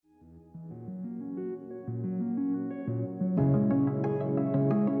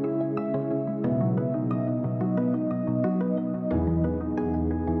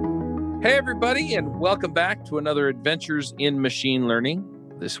Hey, everybody, and welcome back to another Adventures in Machine Learning.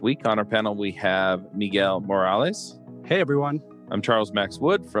 This week on our panel, we have Miguel Morales. Hey, everyone. I'm Charles Max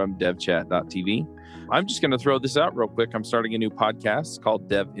Wood from devchat.tv. I'm just going to throw this out real quick. I'm starting a new podcast called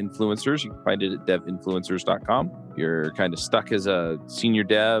Dev Influencers. You can find it at devinfluencers.com. If you're kind of stuck as a senior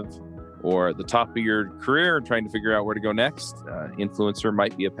dev or at the top of your career and trying to figure out where to go next, influencer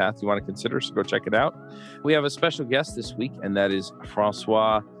might be a path you want to consider, so go check it out. We have a special guest this week, and that is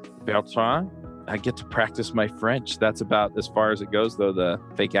Francois Bertrand. I get to practice my French. That's about as far as it goes, though, the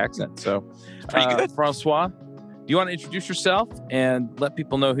fake accent. So, pretty good. Francois, do you want to introduce yourself and let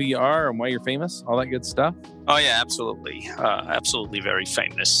people know who you are and why you're famous? All that good stuff? Oh, yeah, absolutely. Absolutely very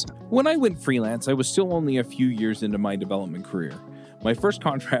famous. When I went freelance, I was still only a few years into my development career. My first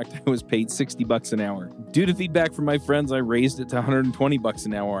contract, I was paid $60 an hour. Due to feedback from my friends, I raised it to $120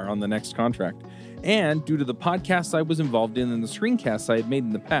 an hour on the next contract. And due to the podcasts I was involved in and the screencasts I had made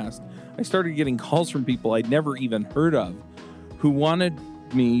in the past, I started getting calls from people I'd never even heard of who wanted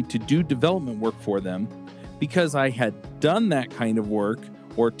me to do development work for them because I had done that kind of work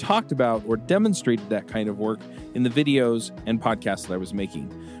or talked about or demonstrated that kind of work in the videos and podcasts that I was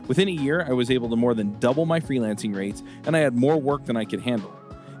making. Within a year, I was able to more than double my freelancing rates, and I had more work than I could handle.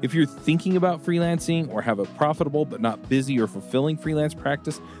 If you're thinking about freelancing or have a profitable but not busy or fulfilling freelance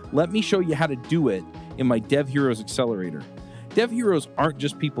practice, let me show you how to do it in my Dev Heroes Accelerator. Dev Heroes aren't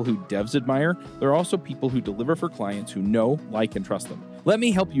just people who devs admire, they're also people who deliver for clients who know, like, and trust them. Let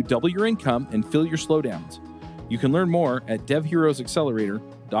me help you double your income and fill your slowdowns. You can learn more at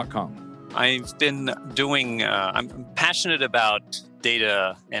devheroesaccelerator.com. I've been doing, I'm passionate about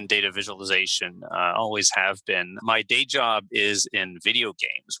data and data visualization, always have been. My day job is in video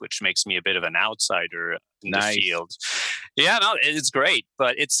games, which makes me a bit of an outsider in the field. Yeah, no, it's great,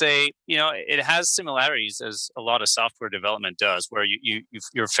 but it has similarities as a lot of software development does, where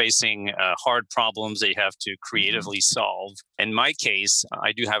you're facing hard problems that you have to creatively solve. In my case,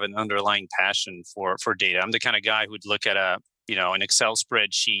 I do have an underlying passion for data. I'm the kind of guy who'd look at an Excel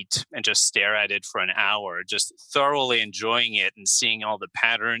spreadsheet and just stare at it for an hour, just thoroughly enjoying it and seeing all the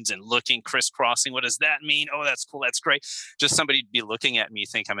patterns and looking, crisscrossing. What does that mean? Oh, that's cool. That's great. Just somebody be looking at me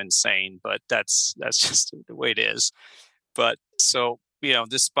think I'm insane, but that's just the way it is. But so,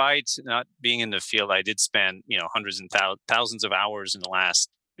 despite not being in the field, I did spend, hundreds and thousands of hours in the last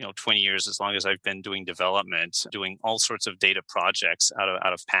 20 years, as long as I've been doing development, doing all sorts of data projects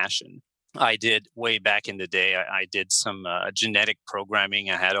out of passion. I did way back in the day. I did some genetic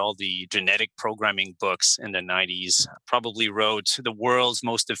programming. I had all the genetic programming books in the 90s. Probably wrote the world's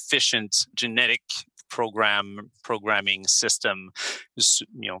most efficient genetic programming system.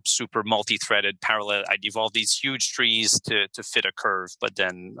 Super multi-threaded, parallel. I'd evolved these huge trees to fit a curve, but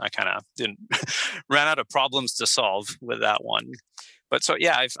then I kind of ran out of problems to solve with that one. But so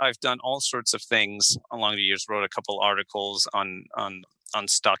yeah, I've done all sorts of things along the years. Wrote a couple articles on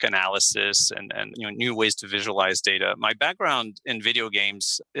stock analysis and new ways to visualize data. My background in video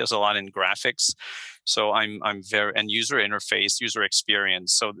games is a lot in graphics, so I'm very and user interface, user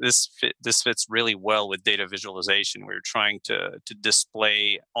experience. So this fits really well with data visualization. We're trying to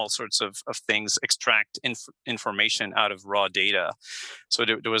display all sorts of things, extract information out of raw data. So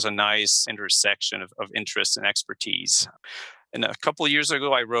there was a nice intersection of interest and expertise. And a couple of years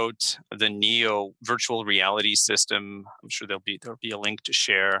ago, I wrote the Neo virtual reality system. I'm sure there'll be a link to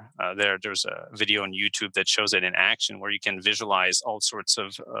share there. There's a video on YouTube that shows it in action, where you can visualize all sorts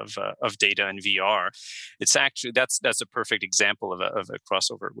of data in VR. It's actually that's a perfect example of a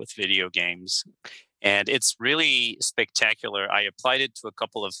crossover with video games. And it's really spectacular. I applied it to a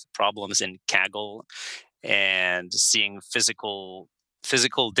couple of problems in Kaggle and seeing physical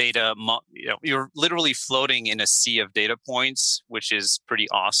data. You're literally floating in a sea of data points, which is pretty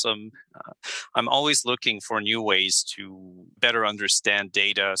awesome. I'm always looking for new ways to better understand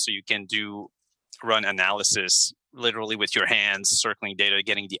data, so you can run analysis literally with your hands, circling data,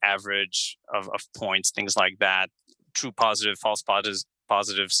 getting the average of points, things like that. True positive, false positives,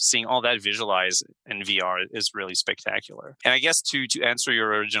 seeing all that visualized in VR is really spectacular. And I guess to answer your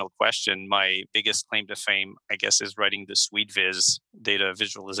original question, my biggest claim to fame, I guess, is writing the SweetViz data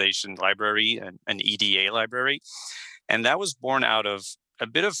visualization library, an EDA library. And that was born out of a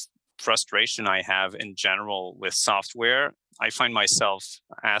bit of frustration I have in general with software. I find myself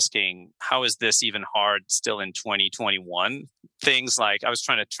asking, how is this even hard still in 2021? Things like I was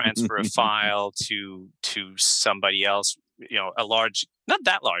trying to transfer a file to somebody else, a large, not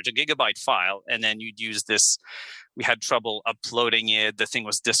that large, a gigabyte file. And then you'd use this. We had trouble uploading it. The thing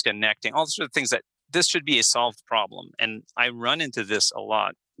was disconnecting, all sorts of things that this should be a solved problem. And I run into this a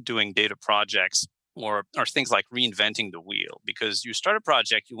lot doing data projects. or things like reinventing the wheel, because you start a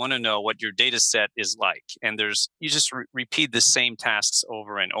project, you want to know what your data set is like, and you just repeat the same tasks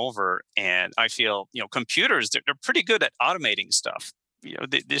over and over. And I feel, computers, they're pretty good at automating stuff.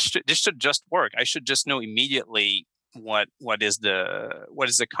 This should just work. I should just know immediately what is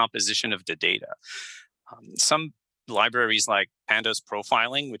the composition of the data. Some libraries like Pandas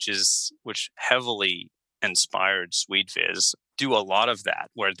Profiling, which heavily inspired SweetViz, do a lot of that,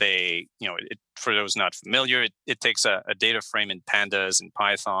 where they, for those not familiar, it takes a data frame in Pandas and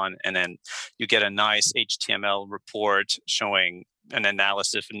Python, and then you get a nice HTML report showing an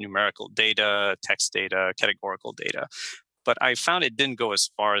analysis of numerical data, text data, categorical data. But I found it didn't go as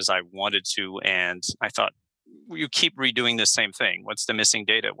far as I wanted to, and I thought, you keep redoing the same thing. What's the missing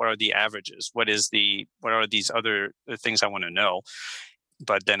data? What are the averages? What are these other things I want to know?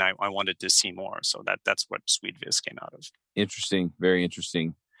 But then I wanted to see more. So that's what SweetViz came out of. Interesting. Very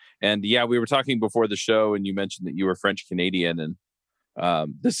interesting. And yeah, we were talking before the show and you mentioned that you were French Canadian. And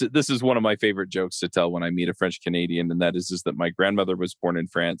this is one of my favorite jokes to tell when I meet a French Canadian. And that is that my grandmother was born in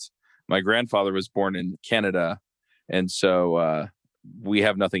France. My grandfather was born in Canada. And so we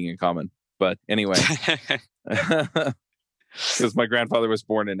have nothing in common. But anyway, because my grandfather was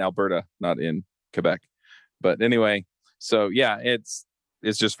born in Alberta, not in Quebec. But anyway, so yeah, it's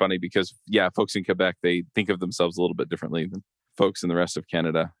just funny because, yeah, folks in Quebec, they think of themselves a little bit differently than folks in the rest of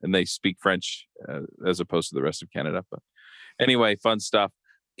Canada, and they speak French as opposed to the rest of Canada. But anyway, fun stuff.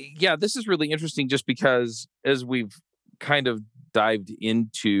 Yeah, this is really interesting just because as we've kind of dived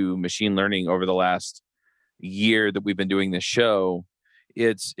into machine learning over the last year that we've been doing this show,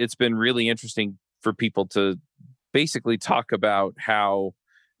 it's been really interesting for people to basically talk about how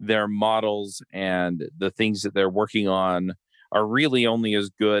their models and the things that they're working on are really only as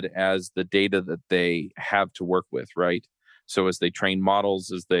good as the data that they have to work with, right? So as they train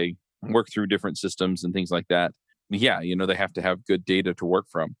models, as they work through different systems and things like that, yeah, they have to have good data to work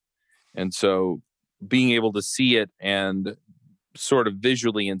from. And so being able to see it and sort of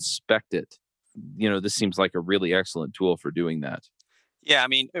visually inspect it, this seems like a really excellent tool for doing that. Yeah, I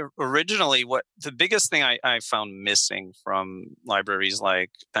mean, originally, what the biggest thing I found missing from libraries like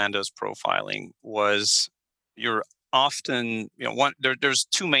Pandas Profiling was you're often, there's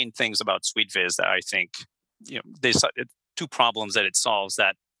two main things about SweetViz that I think, two problems that it solves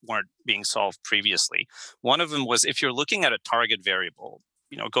that weren't being solved previously. One of them was if you're looking at a target variable,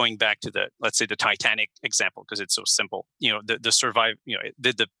 going back to let's say the Titanic example, because it's so simple, the survive,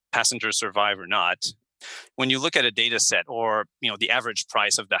 did the passenger survive or not? When you look at a data set or, the average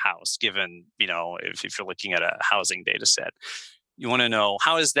price of the house, given, if you're looking at a housing data set, you want to know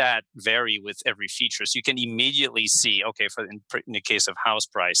how does that vary with every feature. So you can immediately see, okay, in the case of house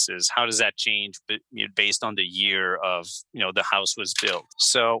prices, how does that change based on the year of, the house was built.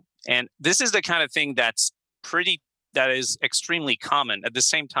 So, and this is the kind of thing that is extremely common. At the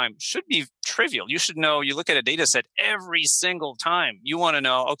same time, should be trivial. You should know, you look at a data set every single time. You want to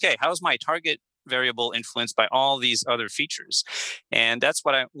know, okay, how's my target variable influenced by all these other features? And that's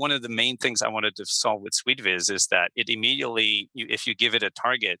one of the main things I wanted to solve with SweetViz is that it immediately, if you give it a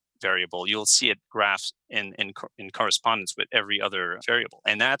target variable, you'll see it graph in correspondence with every other variable.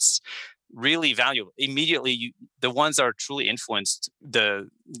 And that's really valuable. Immediately, the ones that are truly influenced, the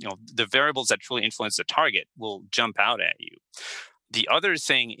variables that truly influence the target will jump out at you. The other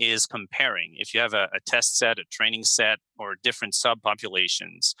thing is comparing. If you have a test set, a training set, or different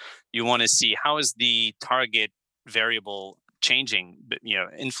subpopulations, you want to see how is the target variable changing,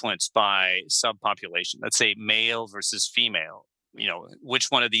 influenced by subpopulation. Let's say male versus female. Which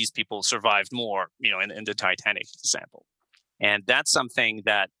one of these people survived more, in the Titanic example. And that's something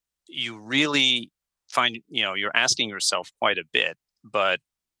that you really find, you're asking yourself quite a bit, but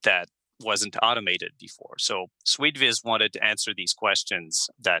that wasn't automated before. So SweetViz wanted to answer these questions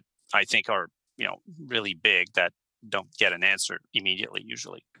that I think are, really big that don't get an answer immediately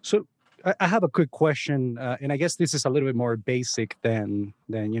usually. So I have a quick question, and I guess this is a little bit more basic than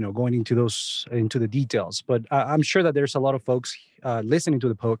going into the details. But I'm sure that there's a lot of folks listening to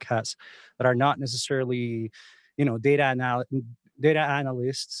the podcast that are not necessarily, data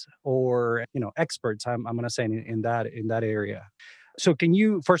analysts or experts. I'm going to say in that area. So can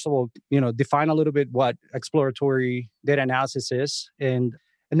you, first of all, define a little bit what exploratory data analysis is, and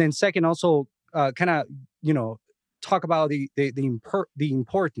then second, also kind of talk about the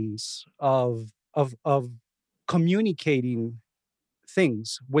importance of communicating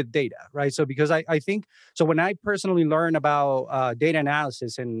things with data, right? So because I think so when I personally learn about data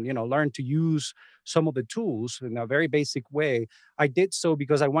analysis and learn to use some of the tools in a very basic way, I did so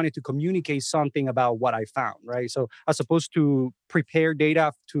because I wanted to communicate something about what I found, right? So as opposed to prepare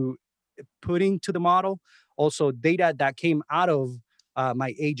data to putting to the model, also data that came out of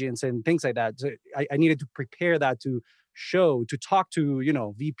my agents and things like that. So I needed to prepare that to talk to,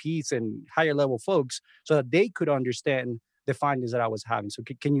 VPs and higher level folks so that they could understand the findings that I was having. So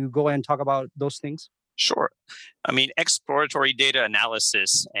can you go ahead and talk about those things? Sure. I mean, exploratory data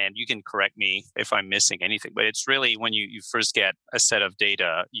analysis, and you can correct me if I'm missing anything, but it's really when you first get a set of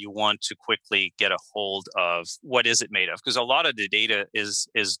data, you want to quickly get a hold of what is it made of? Because a lot of the data is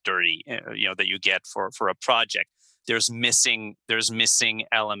dirty, that you get for a project. There's missing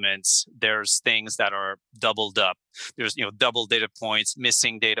elements. There's things that are doubled up. There's double data points,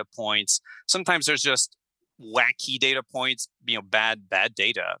 missing data points. Sometimes there's just wacky data points, bad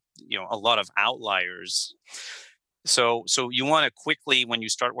data, a lot of outliers. So you want to quickly, when you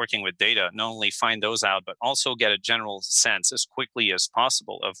start working with data, not only find those out, but also get a general sense as quickly as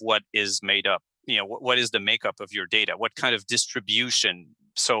possible of what is made up. What is the makeup of your data? What kind of distribution?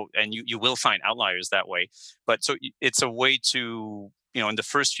 So, and you will find outliers that way. But so it's a way to, in the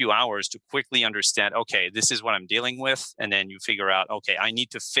first few hours to quickly understand, okay, this is what I'm dealing with. And then you figure out, okay, I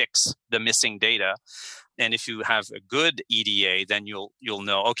need to fix the missing data. And if you have a good EDA, then you'll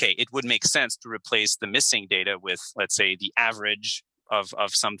know, okay, it would make sense to replace the missing data with, let's say, the average of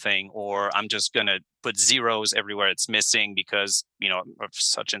something, or I'm just going to put zeros everywhere it's missing because, of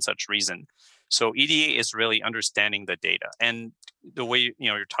such and such reason. So EDA is really understanding the data. And the way,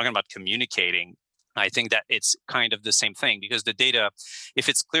 you're talking about communicating, I think that it's kind of the same thing, because the data, if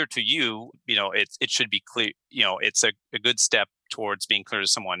it's clear to you, it should be clear, it's a good step towards being clear to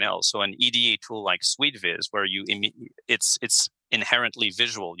someone else. So an EDA tool like SweetViz, where it's inherently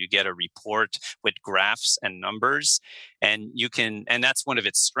visual. You get a report with graphs and numbers, and that's one of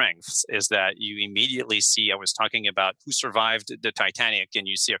its strengths, is that you immediately see, I was talking about who survived the Titanic, and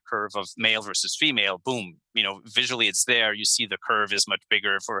you see a curve of male versus female, boom, visually it's there. You see the curve is much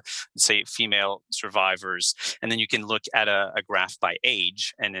bigger for, say, female survivors. And then you can look at a graph by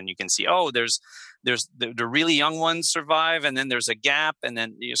age, and then you can see, oh, there's the really young ones survive, and then there's a gap, and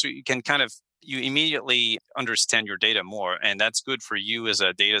then so you can you immediately understand your data more. And that's good for you as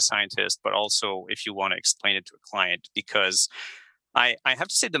a data scientist, but also if you want to explain it to a client, because I have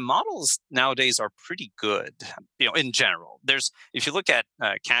to say the models nowadays are pretty good, in general. If you look at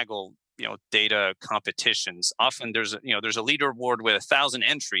Kaggle, data competitions, often there's a leaderboard with 1,000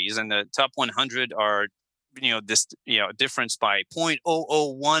 entries, and the top 100 are this difference by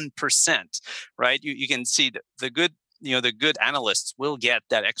 0.001%, right? You can see the good the good analysts will get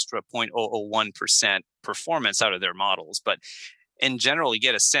that extra 0.001% performance out of their models. But in general, you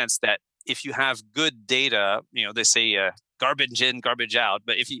get a sense that if you have good data, they say garbage in, garbage out.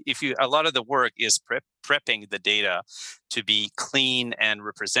 But if you a lot of the work is prepping the data to be clean and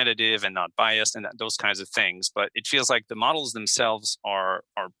representative and not biased and those kinds of things. But it feels like the models themselves are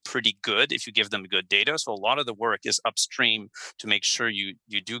pretty good if you give them good data. So a lot of the work is upstream to make sure you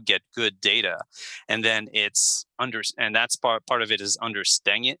do get good data, and then and that's part of it is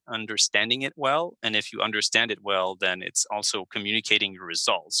understanding it well. And if you understand it well, then it's also communicating your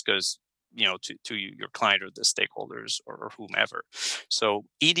results, because to your client or the stakeholders or whomever. So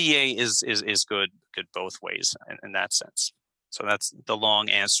EDA is good both ways in that sense. So that's the long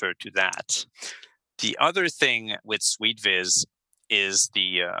answer to that. The other thing with SweetViz is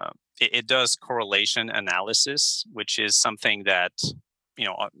it does correlation analysis, which is something that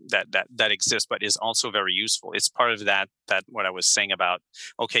that exists, but is also very useful. It's part of that what I was saying about,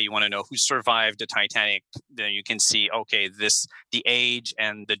 okay, you want to know who survived the Titanic, then you can see, okay, the age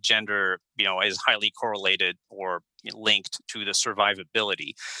and the gender, is highly correlated or linked to the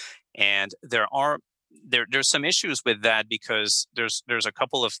survivability. And there's some issues with that, because there's a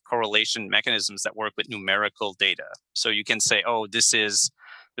couple of correlation mechanisms that work with numerical data. So you can say, oh, there's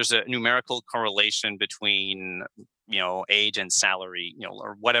a numerical correlation between age and salary,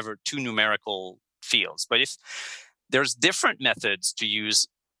 or whatever, two numerical fields. But if there's different methods to use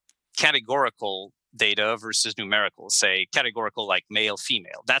categorical data versus numerical, say categorical like male,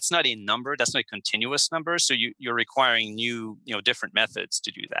 female, that's not a number, that's not a continuous number. So you're requiring different methods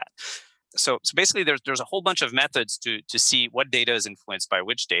to do that. So basically there's a whole bunch of methods to see what data is influenced by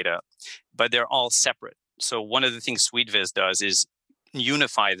which data, but they're all separate. So one of the things SweetViz does is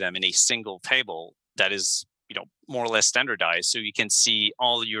unify them in a single table that is more or less standardized, so you can see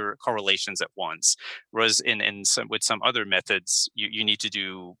all your correlations at once. Whereas with some other methods, you need to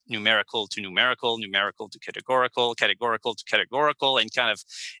do numerical to numerical, numerical to categorical, categorical to categorical, and kind of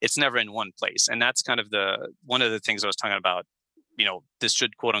it's never in one place. And that's kind of one of the things I was talking about. This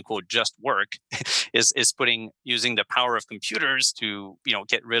should quote unquote just work is using the power of computers to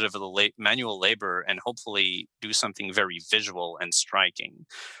get rid of the manual labor and hopefully do something very visual and striking.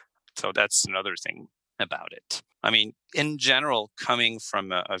 So that's another thing about it. I mean, in general, coming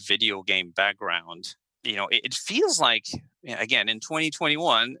from a video game background, it feels like, again, in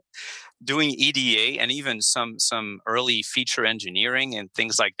 2021, doing EDA and even some early feature engineering and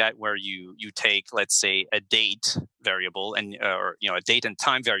things like that, where you take, let's say, a date variable and or a date and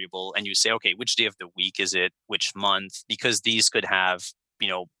time variable, and you say, okay, which day of the week is it, which month, because these could have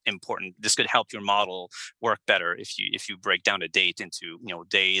this could help your model work better if you break down a date into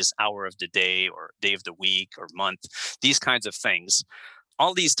days, hour of the day, or day of the week, or month, these kinds of things.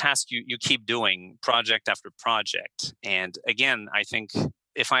 All these tasks you keep doing project after project. And again, I think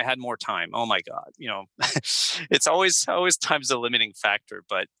if I had more time, oh my God, it's always time's the limiting factor.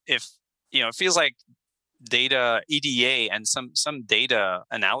 But if, it feels like data EDA and some data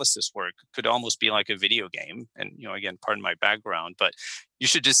analysis work could almost be like a video game. And, again, pardon my background, but you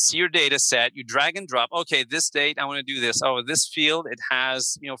should just see your data set, you drag and drop. Okay, this date, I want to do this. Oh, this field, it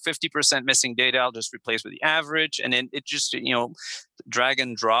has, 50% missing data. I'll just replace with the average. And then it just, drag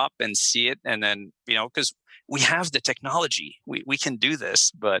and drop and see it. And then, because we have the technology, we can do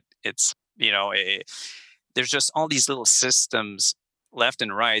this, but it's, there's just all these little systems left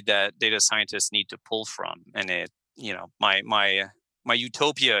and right that data scientists need to pull from. And my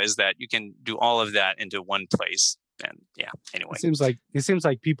utopia is that you can do all of that into one place. And anyway, it seems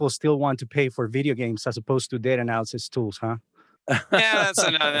like people still want to pay for video games as opposed to data analysis tools, huh? Yeah, that's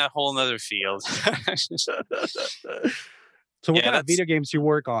a whole nother field. So what kind of video games you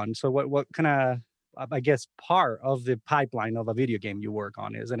work on? So what kind of, I guess, part of the pipeline of a video game you work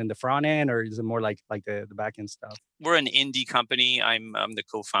on? Is it in the front end, or is it more like the back end stuff? We're an indie company. I'm the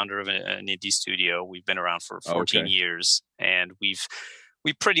co-founder of an indie studio. We've been around for 14 years, and we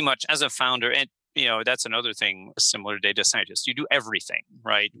pretty much, as a founder, and that's another thing similar to data scientists. You do everything,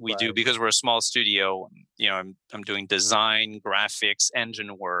 right? We do, because we're a small studio. I'm doing design, graphics,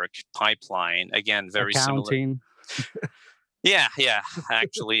 engine work, pipeline. Again, very accounting. Similar. Yeah,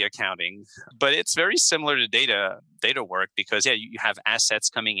 actually accounting. But it's very similar to data work, because you have assets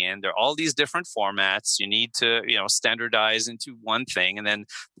coming in. There are all these different formats. You need to, standardize into one thing. And then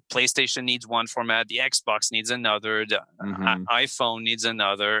PlayStation needs one format, the Xbox needs another, the iPhone needs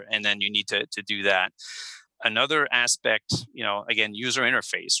another, and then you need to do that. Another aspect, again, user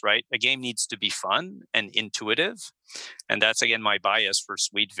interface, right? A game needs to be fun and intuitive. And that's, again, my bias for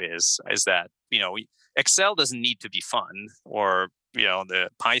SuiteViz, is that, Excel doesn't need to be fun, or, the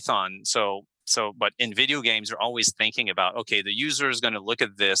Python. But in video games, you're always thinking about, okay, the user is going to look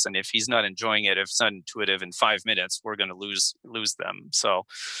at this, and if he's not enjoying it, if it's not intuitive in 5 minutes, we're going to lose them. So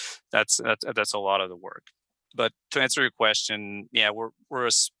that's a lot of the work. But to answer your question, we're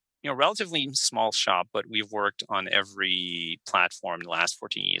a relatively small shop, but we've worked on every platform in the last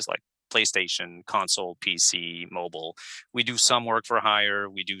 14 years, like PlayStation, console, PC, mobile. We do some work for hire.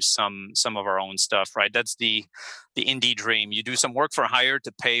 We do some of our own stuff, right? That's the indie dream. You do some work for hire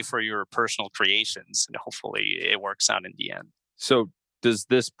to pay for your personal creations, and hopefully it works out in the end. So does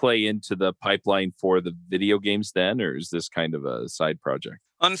this play into the pipeline for the video games then, or is this kind of a side project?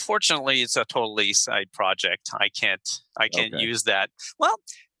 Unfortunately, it's a totally side project. I can't use that. Well,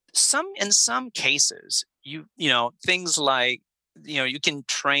 in some cases, things like, you can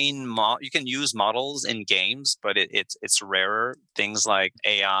you can use models in games, but it's rarer. Things like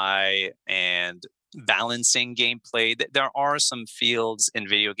AI and balancing gameplay. There are some fields in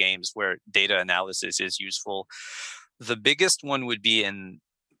video games where data analysis is useful. The biggest one would be in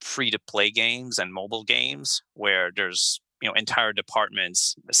free-to-play games and mobile games, where there's entire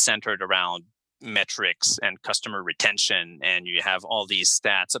departments centered around metrics and customer retention, and you have all these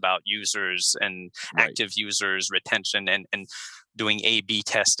stats about users and active users, retention, and doing A/B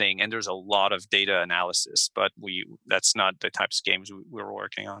testing, and there's a lot of data analysis, but that's not the types of games we're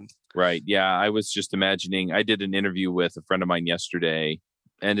working on. Right. Yeah, I was just imagining, I did an interview with a friend of mine yesterday,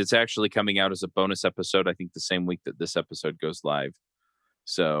 and it's actually coming out as a bonus episode, I think the same week that this episode goes live.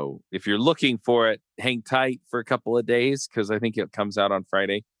 So if you're looking for it, hang tight for a couple of days, because I think it comes out on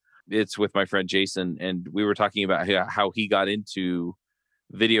Friday. It's with my friend Jason, and we were talking about how he got into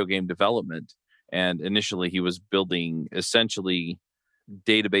video game development. And initially he was building essentially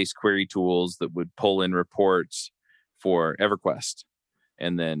database query tools that would pull in reports for EverQuest.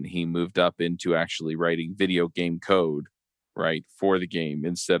 And then he moved up into actually writing video game code, right, for the game,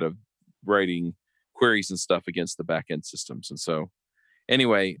 instead of writing queries and stuff against the backend systems. And so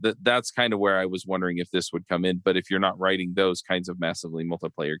anyway, that's kind of where I was wondering if this would come in. But if you're not writing those kinds of massively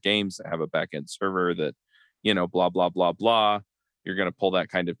multiplayer games that have a backend server that, blah, blah, blah, blah, you're going to pull that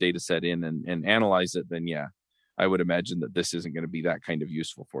kind of data set in and analyze it, then I would imagine that this isn't going to be that kind of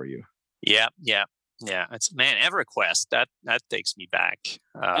useful for you. Yeah. Yeah, it's man, EverQuest. That takes me back.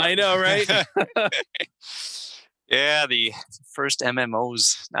 I know, right? Yeah, the first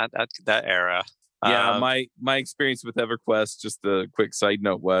MMOs, that era. Yeah, my experience with EverQuest, just a quick side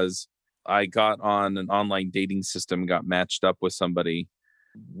note, was I got on an online dating system, got matched up with somebody,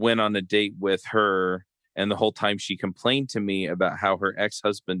 went on a date with her, and the whole time she complained to me about how her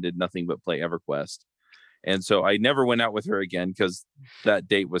ex-husband did nothing but play EverQuest. And so I never went out with her again because that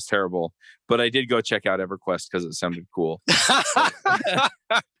date was terrible. But I did go check out EverQuest because it sounded cool.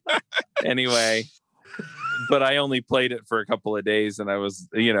 Anyway, but I only played it for a couple of days and I was,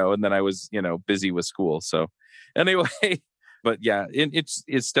 and then I was, busy with school. So anyway, but yeah,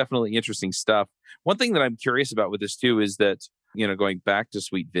 it's definitely interesting stuff. One thing that I'm curious about with this too is that, going back to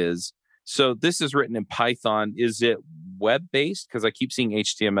SweetViz. So this is written in Python. Is it web-based? Because I keep seeing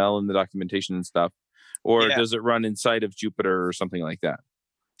HTML in the documentation and stuff. Or does it run inside of Jupyter or something like that?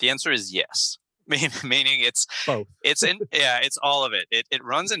 The answer is yes. Meaning it's both. It's all of it. It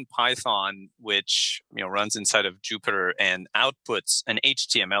runs in Python, which runs inside of Jupyter and outputs an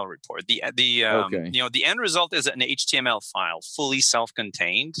HTML report. The end result is an HTML file, fully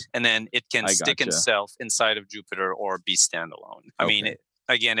self-contained, and then it can stick itself inside of Jupyter or be standalone. I mean,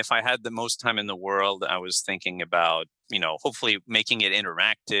 again, if I had the most time in the world, I was thinking about hopefully making it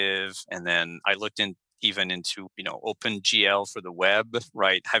interactive, and then I looked even into OpenGL for the web,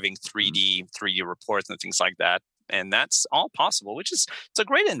 right? Having 3D reports and things like that. And that's all possible, it's a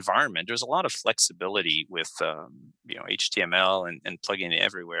great environment. There's a lot of flexibility with HTML and plugging it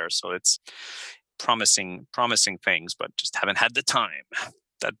everywhere. So it's promising things, but just haven't had the time.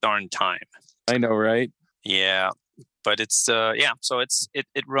 That darn time. I know, right? Yeah. But it's so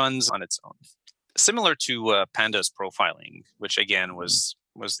it runs on its own. Similar to Pandas profiling, which again was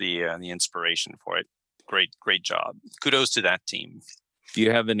the inspiration for it. Great job. Kudos to that team. Do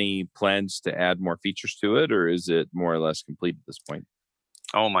you have any plans to add more features to it, or is it more or less complete at this point?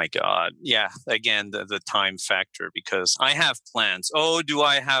 Oh my God. Yeah. Again, the time factor, because I have plans. Oh, do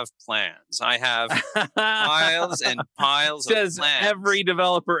I have plans? I have piles and piles of plans. Says every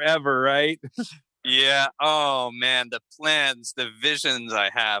developer ever, right? Yeah. Oh man, the plans, the visions I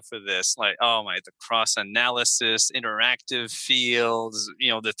have for this, the cross analysis, interactive fields,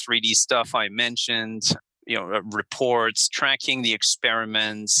 the 3D stuff I mentioned, reports, tracking the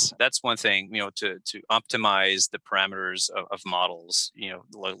experiments. That's one thing, to optimize the parameters of models,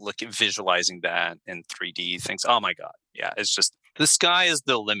 look at visualizing that in 3D things. Oh my God. Yeah. It's just, the sky is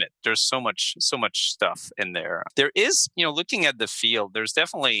the limit. There's so much stuff in there. There is, looking at the field, there's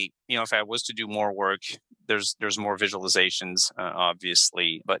definitely, if I was to do more work, there's more visualizations,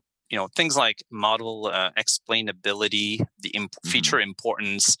 obviously, but things like model explainability, the feature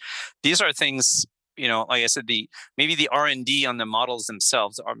importance. These are things, like I said, maybe the R&D on the models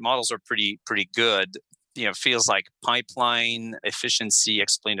themselves. Our models are pretty good. Feels like pipeline efficiency,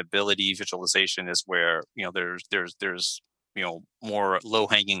 explainability, visualization is where there's more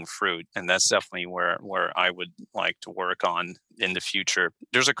low-hanging fruit, and that's definitely where I would like to work on in the future.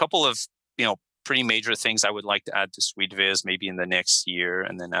 There's a couple of pretty major things I would like to add to SweetViz maybe in the next year,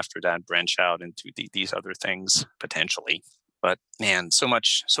 and then after that branch out into these other things potentially. But man, so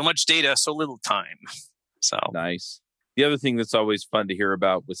much data, so little time. So nice. The other thing that's always fun to hear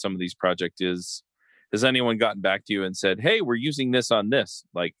about with some of these projects is, has anyone gotten back to you and said, "Hey, we're using this on this"?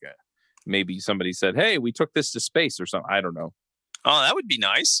 Like maybe somebody said, "Hey, we took this to space" or something. I don't know. Oh, that would be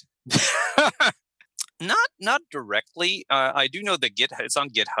nice. Not directly. I do know that it's on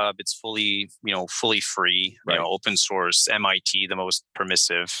GitHub. It's fully free, right. Open source. MIT, the most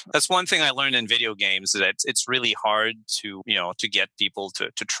permissive. That's one thing I learned in video games, is that it's really hard to get people to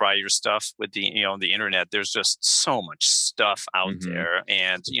try your stuff with the the internet. There's just so much stuff out there,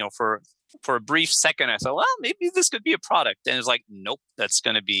 and for a brief second, I thought, well, maybe this could be a product. And it's like, nope, that's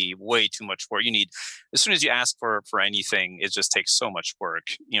going to be way too much work. You need, as soon as you ask for anything, it just takes so much work.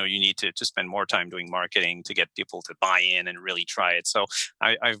 You need to spend more time doing marketing to get people to buy in and really try it. So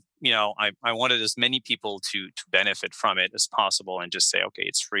I wanted as many people to benefit from it as possible and just say, okay,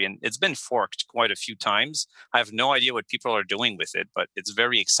 it's free. And it's been forked quite a few times. I have no idea what people are doing with it, but it's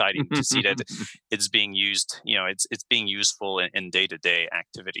very exciting to see that it's being used. It's being useful in day-to-day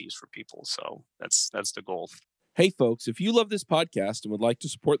activities for people. So that's the goal. Hey, folks, if you love this podcast and would like to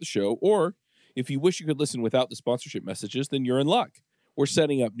support the show, or if you wish you could listen without the sponsorship messages, then you're in luck. We're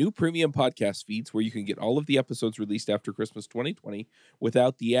setting up new premium podcast feeds where you can get all of the episodes released after Christmas 2020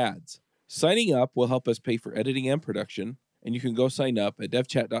 without the ads. Signing up will help us pay for editing and production, and you can go sign up at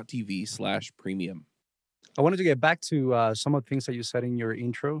devchat.tv/premium. I wanted to get back to some of the things that you said in your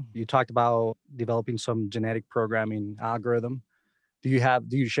intro. You talked about developing some genetic programming algorithm. Do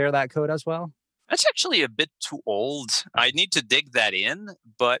you share that code as well? That's actually a bit too old. I need to dig that in,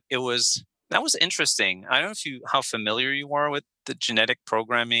 but that was interesting. I don't know how familiar you are with the genetic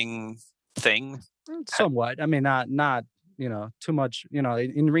programming thing. Somewhat. I mean, not too much.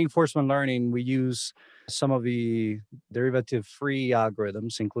 In reinforcement learning, we use some of the derivative-free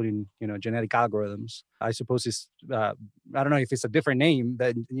algorithms, including genetic algorithms. I suppose it's I don't know if it's a different name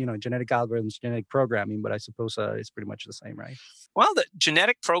than genetic algorithms, genetic programming, but I suppose it's pretty much the same, right? Well, the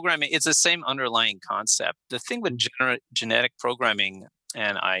genetic programming, it's the same underlying concept. The thing with genetic programming,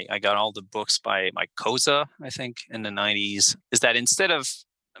 and I got all the books by Mike Koza, I think, in the 90s, is that instead of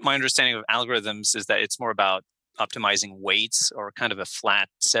my understanding of algorithms is that it's more about optimizing weights or kind of a flat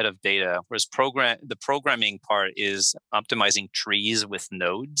set of data, whereas the programming part is optimizing trees with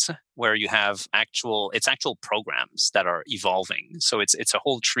nodes, where you have actual programs that are evolving. So it's a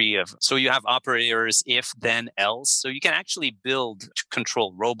whole tree so you have operators, if, then, else. So you can actually build to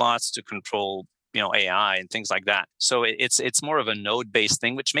control robots, to control AI and things like that. So it's more of a node-based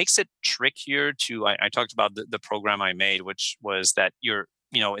thing, which makes it trickier to. I talked about the program I made, which was that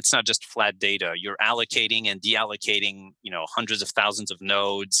it's not just flat data. You're allocating and deallocating, hundreds of thousands of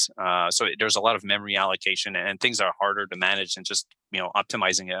nodes. So there's a lot of memory allocation, and things are harder to manage than just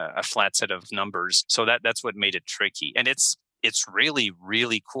optimizing a flat set of numbers. So that's what made it tricky, and it's really,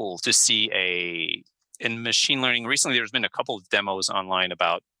 really cool to see in machine learning. Recently, there's been a couple of demos online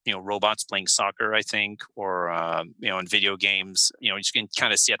about robots playing soccer, I think, or in video games. You can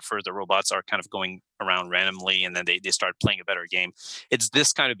kind of see at first the robots are kind of going around randomly, and then they start playing a better game. It's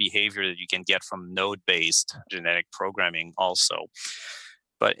this kind of behavior that you can get from node-based genetic programming also.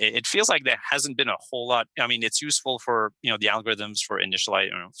 But it feels like there hasn't been a whole lot. I mean, it's useful for the algorithms for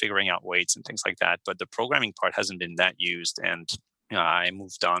figuring out weights and things like that. But the programming part hasn't been that used, and I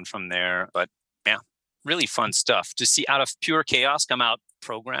moved on from there. But yeah, really fun stuff to see out of pure chaos come out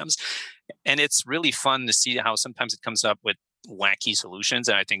programs. And it's really fun to see how sometimes it comes up with wacky solutions.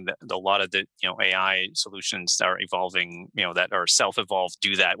 And I think that a lot of the AI solutions that are evolving, that are self-evolved,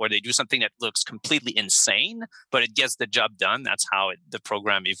 do that, where they do something that looks completely insane, but it gets the job done. That's how the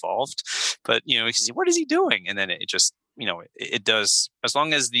program evolved. But you see, what is he doing? And then it just it does, as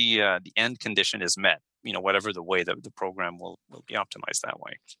long as the end condition is met. Whatever the way that the program will be optimized that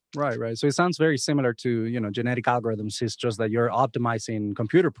way. Right. So it sounds very similar to, genetic algorithms. It's just that you're optimizing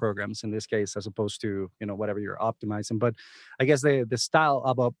computer programs in this case, as opposed to, whatever you're optimizing. But I guess the style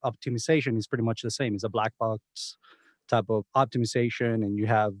of optimization is pretty much the same. It's a black box type of optimization, and you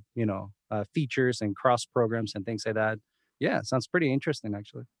have, features and cross programs and things like that. Yeah, it sounds pretty interesting,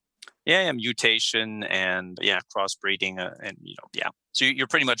 actually. Yeah, mutation and crossbreeding and So you're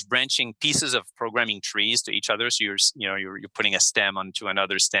pretty much branching pieces of programming trees to each other. So you're putting a stem onto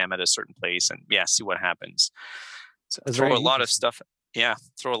another stem at a certain place, and see what happens. So throw a lot of stuff. Yeah,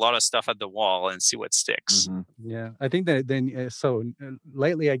 throw a lot of stuff at the wall and see what sticks. Mm-hmm. Yeah, I think that then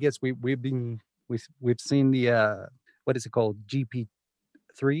lately, I guess we've seen the what is it called,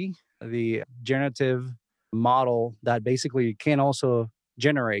 GP3, the generative model that basically can also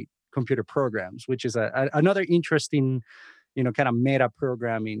generate computer programs, which is another interesting, kind of meta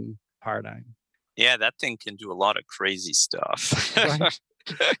programming paradigm. Yeah, that thing can do a lot of crazy stuff. Right.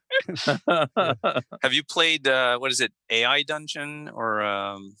 Have you played what is it, AI Dungeon, or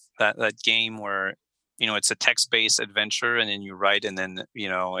that game where it's a text-based adventure, and then you write, and then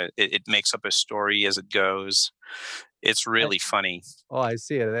it makes up a story as it goes. It's really funny. Oh, I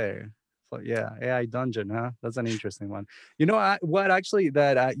see it there. So yeah, AI Dungeon, huh? That's an interesting one. What actually,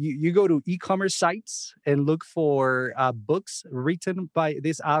 that you go to e-commerce sites and look for books written by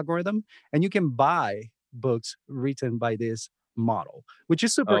this algorithm, and you can buy books written by this model, which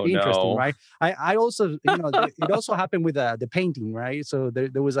is super interesting, right? I also, it also happened with the painting, right? So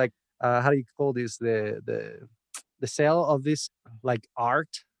there was like, how do you call this? The sale of this like art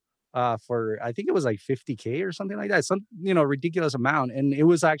for, I think it was like 50K or something like that, some ridiculous amount, and it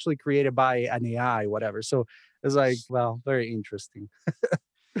was actually created by an AI, whatever. So it's like, well, very interesting.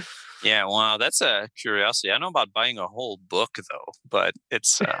 Yeah, wow, that's a curiosity. I don't know about buying a whole book though, but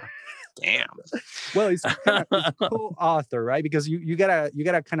it's damn. Well, it's co-author, right? Because you gotta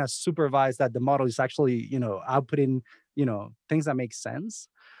kind of supervise that the model is actually outputting things that make sense.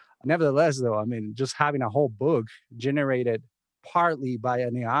 Nevertheless, though, I mean, just having a whole book generated partly by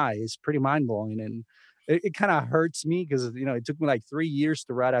an AI is pretty mind-blowing, and it kind of hurts me because it took me like 3 years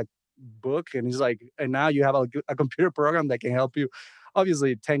to write a book, and it's like, and now you have a computer program that can help you.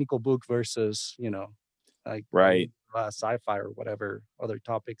 Obviously, technical book versus like right sci-fi or whatever other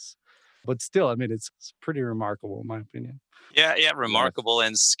topics, but still, I mean, it's pretty remarkable in my opinion. Yeah, remarkable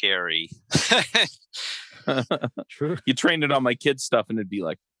and scary. True. You trained it on my kids' stuff, and it'd be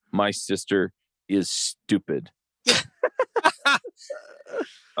like, my sister is stupid.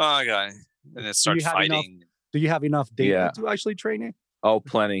 Oh god, and it starts fighting. Do you have enough data Yeah. to actually train it? Oh,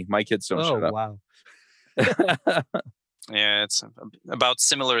 plenty. My kids don't shut up. Wow. Yeah, it's about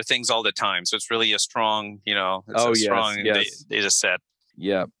similar things all the time. So it's really a strong, strong data set.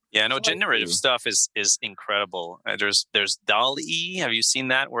 Yeah. Yeah, no, generative stuff is incredible. There's DALL-E. Have you seen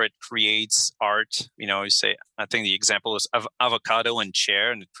that, where it creates art? You say, I think the example is avocado and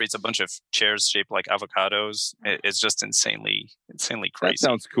chair, and it creates a bunch of chairs shaped like avocados. It's just insanely crazy. That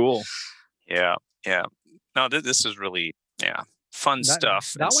sounds cool. Yeah. No, this is really fun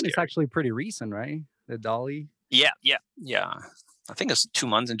stuff. That one is actually pretty recent, right? The DALL-E. Yeah. I think it's 2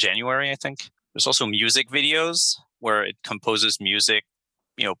 months in January. I think there's also music videos where it composes music,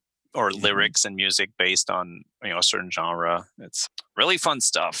 or lyrics and music based on a certain genre. It's really fun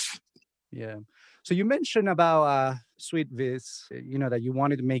stuff. Yeah. So you mentioned about SweetViz, that you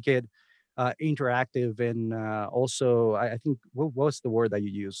wanted to make it interactive and also I think what was the word that you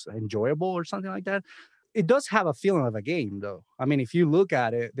used? Enjoyable or something like that. It does have a feeling of a game, though. I mean, if you look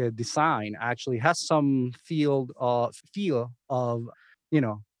at it, the design actually has some feel of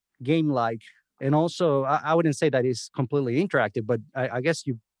game-like. And also, I wouldn't say that it's completely interactive, but I guess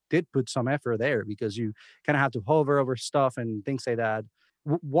you did put some effort there because you kind of have to hover over stuff and things like that.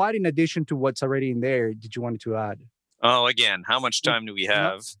 What, in addition to what's already in there, did you want to add? Oh, again, how much time do we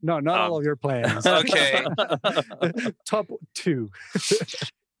have? No, not all of your plans. Okay. Top 2.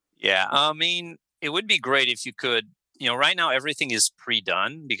 Yeah, I mean, it would be great if you could. Right now everything is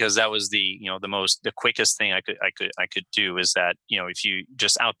pre-done because that was the quickest thing I could do is that if you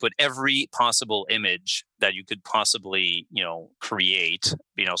just output every possible image that you could possibly create.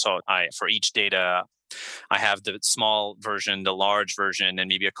 So for each data, I have the small version, the large version, and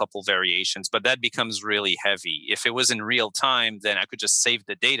maybe a couple variations, but that becomes really heavy. If it was in real time, then I could just save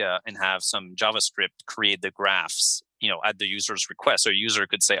the data and have some JavaScript create the graphs, at the user's request. So a user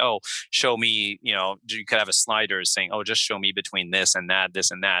could say, oh, show me, you could have a slider saying, oh, just show me between this and that.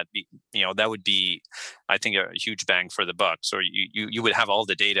 That would be, I think, a huge bang for the buck. So you would have all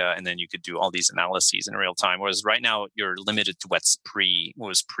the data and then you could do all these analyses in real time. Whereas right now you're limited to what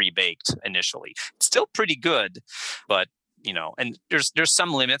was pre-baked initially. It's still pretty good, but and there's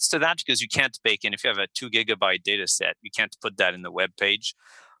some limits to that because you can't bake in. If you have a 2 gigabyte data set, you can't put that in the web page,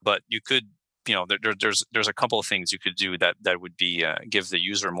 but you could. There's a couple of things you could do that would be give the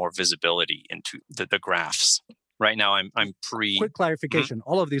user more visibility into the graphs. Right now, I'm Quick clarification: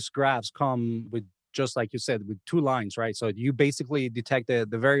 all of these graphs come with, just like you said, with 2 lines, right? So you basically detect the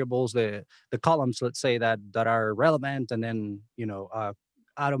variables, the columns, let's say that are relevant, and then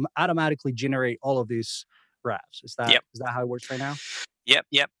automatically generate all of these graphs. Is that how it works right now?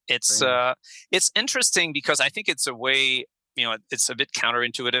 Yep. It's interesting because I think it's a way. It's a bit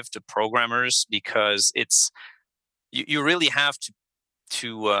counterintuitive to programmers because it's you really have to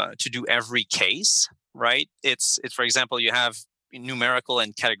do every case, right? It's for example, you have numerical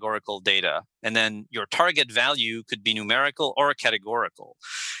and categorical data, and then your target value could be numerical or categorical.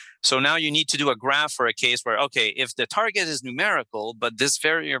 So now you need to do a graph for a case where, okay, if the target is numerical, but this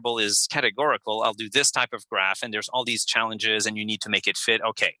variable is categorical, I'll do this type of graph. And there's all these challenges and you need to make it fit.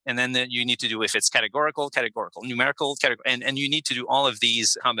 Okay. And then you need to do, if it's categorical, numerical, and you need to do all of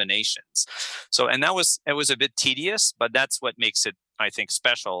these combinations. So, and it was a bit tedious, but that's what makes it, I think,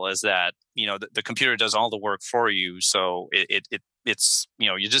 special is that, the computer does all the work for you. So it's,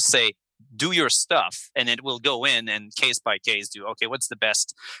 you just say, do your stuff and it will go in and case by case do, okay, what's the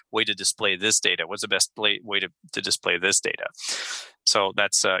best way to display this data? What's the best way to display this data? So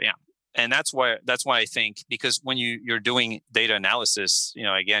that's, And that's why I think, because when you're doing data analysis,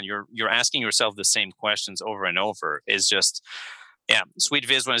 again, you're asking yourself the same questions over and over. Is just,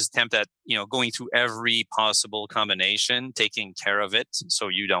 SweetViz was an attempt at, going through every possible combination, taking care of it so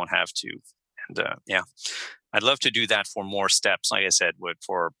you don't have to. And I'd love to do that for more steps. Like I said,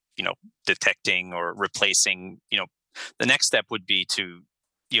 for detecting or replacing, the next step would be to,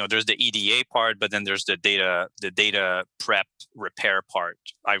 there's the EDA part, but then there's the data prep repair part.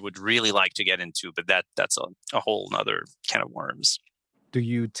 I would really like to get into, but that's a whole nother can of worms. Do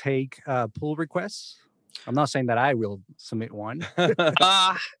you take pull requests? I'm not saying that I will submit one.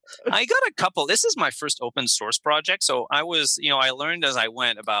 I got a couple. This is my first open source project. So I was, I learned as I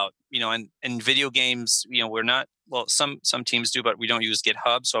went about, in video games, we're not, well, some teams do, but we don't use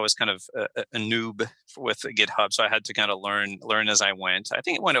GitHub. So I was kind of a noob with GitHub. So I had to kind of learn as I went. I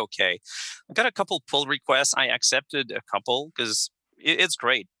think it went okay. I got a couple pull requests. I accepted a couple because it's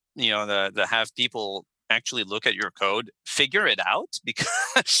great, to have people actually look at your code, figure it out,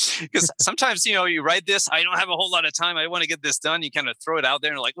 because sometimes, you write this, I don't have a whole lot of time, I want to get this done. You kind of throw it out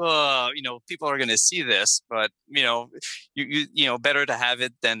there and like, oh, people are going to see this, but better to have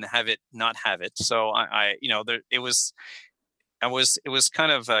it than have it not have it. So it was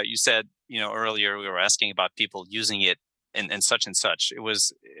kind of, you said, earlier we were asking about people using it and such and such. It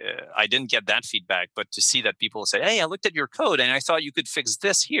was, I didn't get that feedback, but to see that people say, hey, I looked at your code and I thought you could fix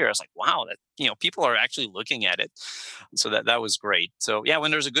this here. I was like, wow, that, people are actually looking at it. So that was great. So yeah,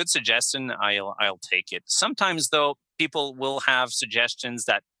 when there's a good suggestion, I'll take it. Sometimes though, people will have suggestions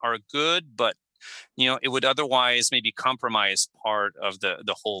that are good, but it would otherwise maybe compromise part of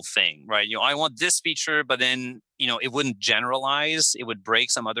the whole thing, right? I want this feature, but then, it wouldn't generalize. It would break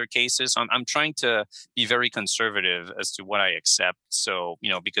some other cases. So I'm trying to be very conservative as to what I accept. So,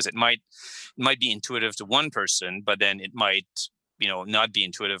 because it might be intuitive to one person, but then it might, not be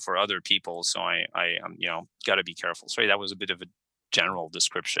intuitive for other people. So I got to be careful. Sorry, that was a bit of a general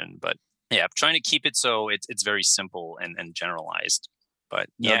description, but yeah, I'm trying to keep it so it's very simple and generalized. But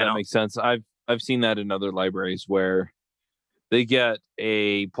yeah, that makes sense. I've seen that in other libraries where they get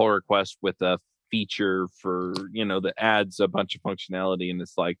a pull request with a feature for, that adds a bunch of functionality. And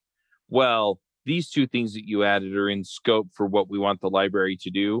it's like, well, these two things that you added are in scope for what we want the library to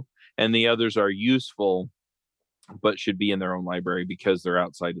do. And the others are useful, but should be in their own library because they're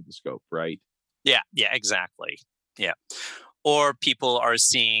outside of the scope, right? Yeah, exactly. Yeah. Or people are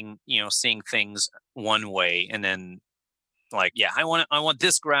seeing things one way and then, like, yeah, I want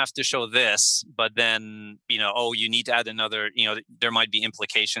this graph to show this, but then, you need to add another, there might be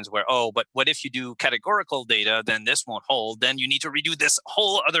implications where, but what if you do categorical data, then this won't hold. Then you need to redo this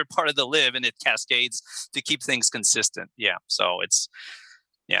whole other part of the lib and it cascades to keep things consistent. Yeah. So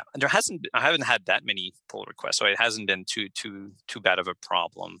I haven't had that many pull requests, so it hasn't been too bad of a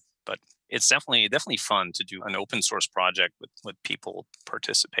problem, but it's definitely fun to do an open source project with people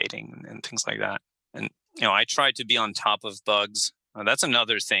participating and things like that. And I try to be on top of bugs. That's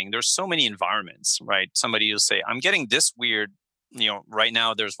another thing. There's so many environments, right? Somebody will say, I'm getting this weird, right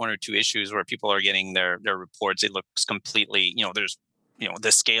now there's one or two issues where people are getting their reports. It looks completely, there's,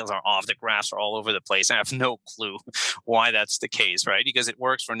 the scales are off, the graphs are all over the place. I have no clue why that's the case, right? Because it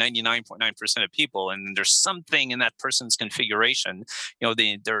works for 99.9% of people. And there's something in that person's configuration.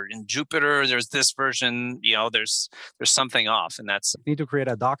 They're in Jupyter, there's this version, there's something off. And that's... You need to create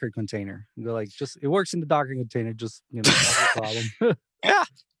a Docker container. They're like, it works in the Docker container, just, that's the problem. Yeah,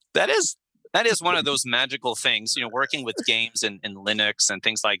 that is one of those magical things, working with games and Linux and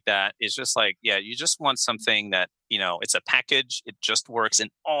things like that is just like, yeah, you just want something that, it's a package. It just works in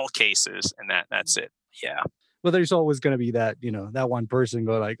all cases. And that's it. Yeah. Well, there's always going to be that, that one person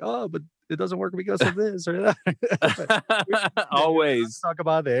go like, oh, but it doesn't work because of this or that. Always. Let's talk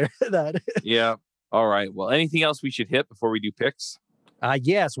about that. Yeah. All right. Well, anything else we should hit before we do picks?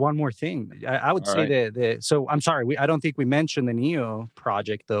 Yes, one more thing. I would say that so I'm sorry, I don't think we mentioned the Neo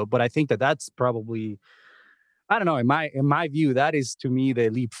project though, but I think that's probably, I don't know, in my view, that is to me the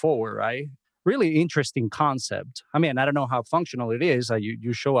leap forward, right? Really interesting concept. I mean, I don't know how functional it is.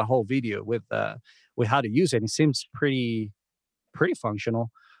 You show a whole video with how to use it. It seems pretty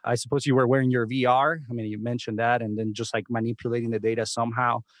functional. I suppose you were wearing your VR. I mean, you mentioned that, and then just like manipulating the data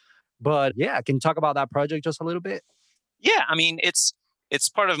somehow. But yeah, can you talk about that project just a little bit? Yeah, I mean, it's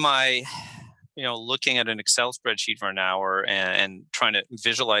part of my, looking at an Excel spreadsheet for an hour and trying to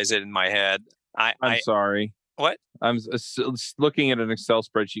visualize it in my head. I'm sorry. What? I'm looking at an Excel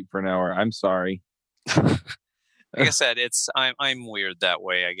spreadsheet for an hour. I'm sorry. Like I said, I'm weird that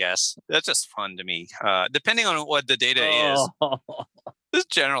way, I guess. That's just fun to me. Depending on what the data is.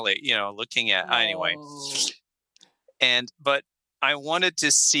 Just generally, looking at anyway. But I wanted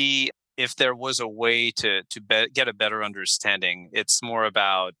to see if there was a way to get a better understanding. It's more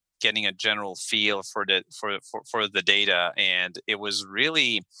about getting a general feel for the data. And it was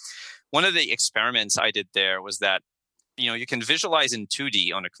really one of the experiments I did there was that, you can visualize in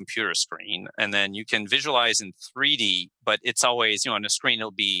 2D on a computer screen, and then you can visualize in 3D, but it's always, on the screen,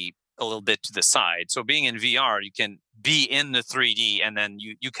 it'll be a little bit to the side. So being in VR, you can be in the 3D and then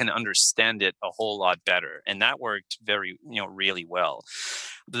you can understand it a whole lot better. And that worked very, really well.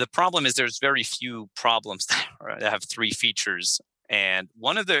 The problem is there's very few problems that have three features. And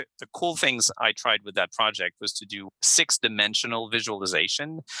one of the cool things I tried with that project was to do 6-dimensional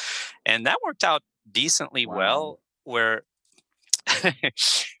visualization. And that worked out decently well, where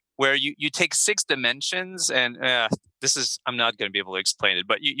where you take 6 dimensions and I'm not going to be able to explain it,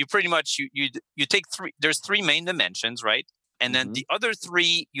 but you pretty much, you take there's 3 main dimensions, right? And then the other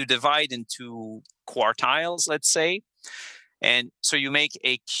 3 you divide into quartiles, let's say. And so you make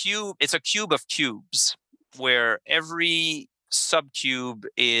a cube. It's a cube of cubes. where every subcube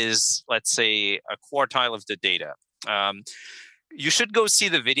is, let's say, a quartile of the data. You should go see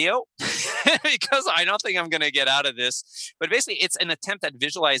the video because I don't think I'm going to get out of this. But basically, it's an attempt at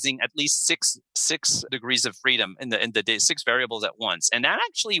visualizing at least six degrees of freedom in the 6 variables at once, and that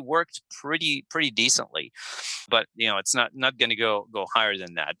actually worked pretty decently. But it's not going to go higher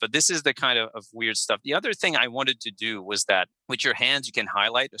than that. But this is the kind of weird stuff. The other thing I wanted to do was that with your hands, you can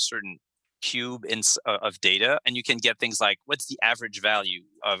highlight a certain cube of data, and you can get things like what's the average value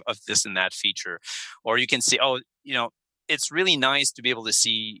of this and that feature, or you can see, it's really nice to be able to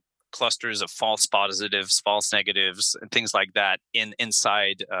see clusters of false positives, false negatives, and things like that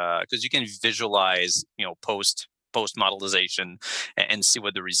inside, because you can visualize, post modelization and see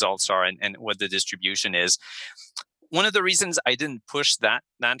what the results are and what the distribution is. One of the reasons I didn't push that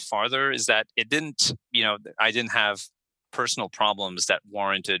farther is that I didn't have personal problems that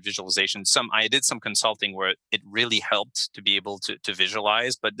warranted visualization. I did some consulting where it really helped to be able to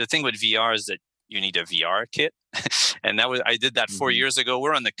visualize. But the thing with VR is that you need a VR kit. And I did that 4 years ago.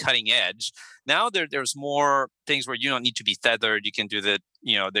 We're on the cutting edge. Now there's more things where you don't need to be tethered. You can do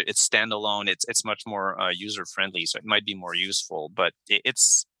it's standalone. It's much more user friendly. So it might be more useful, but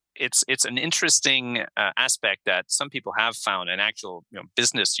it's an interesting aspect that some people have found an actual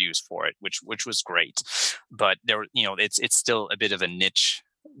business use for it, which was great. But it's still a bit of a niche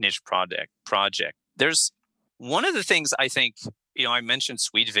project. There's one of the things I think, I mentioned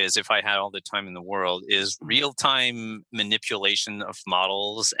SweetViz, if I had all the time in the world, is real-time manipulation of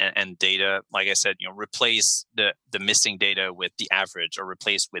models and data. Like I said, replace the missing data with the average, or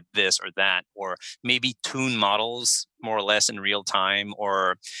replace with this or that, or maybe tune models more or less in real time.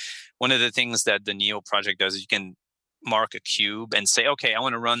 Or one of the things that the NEO project does is you can mark a cube and say, okay, I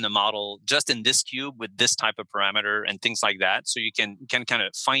want to run the model just in this cube with this type of parameter and things like that. So you can kind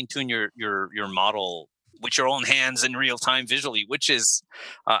of fine-tune your model with your own hands in real time visually, which is,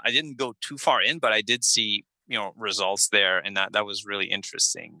 I didn't go too far in, but I did see, results there. And that was really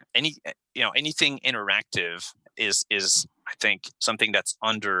interesting. Anything interactive is I think something that's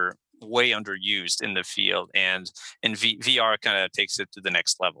way underused in the field, and VR kind of takes it to the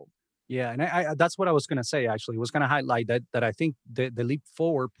next level. Yeah, and I that's what I was going to say, actually. I was going to highlight that I think the leap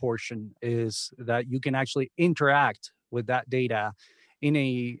forward portion is that you can actually interact with that data in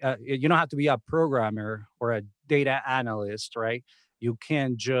you don't have to be a programmer or a data analyst, right? You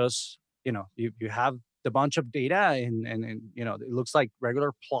can just, you have the bunch of data and it looks like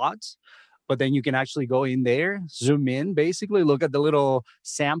regular plots, but then you can actually go in there, zoom in, basically look at the little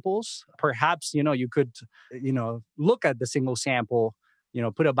samples. Perhaps, you could, look at the single sample,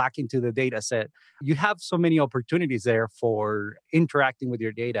 put it back into the data set. You have so many opportunities there for interacting with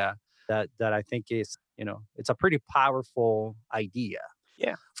your data that I think is, it's a pretty powerful idea.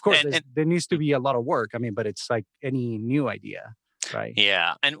 Yeah. Of course, there needs to be a lot of work. But it's like any new idea, right?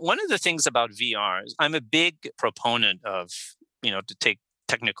 Yeah. And one of the things about VR is I'm a big proponent of, to take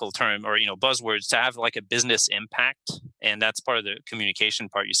technical term or, buzzwords, to have like a business impact. And that's part of the communication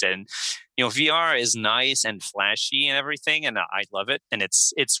part you said. And, VR is nice and flashy and everything, and I love it. And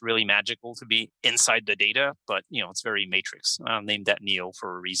it's really magical to be inside the data, but, it's very Matrix. I'll name that Neo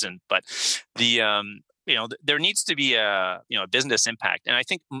for a reason. But there needs to be a business impact. And I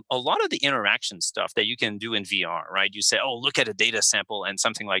think a lot of the interaction stuff that you can do in VR, right? You say, oh, look at a data sample and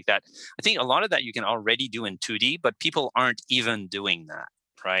something like that. I think a lot of that you can already do in 2D, but people aren't even doing that,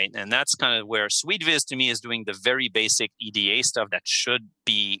 right? And that's kind of where SweetViz to me is doing the very basic EDA stuff that should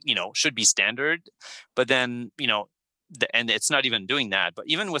be standard. But then, and it's not even doing that. But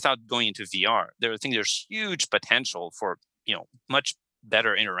even without going into VR, I think there's huge potential for, much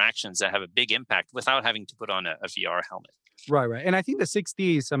better interactions that have a big impact without having to put on a VR helmet. Right. And I think the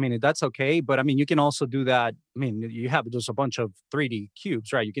 6Ds, that's okay. But you can also do that. You have just a bunch of 3D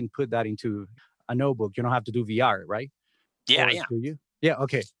cubes, right? You can put that into a notebook. You don't have to do VR, right? Yeah. Do you? Yeah.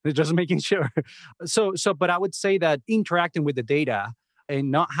 Okay. Just making sure. But I would say that interacting with the data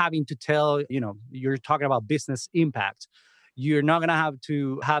and not having to tell, you're talking about business impact. You're not going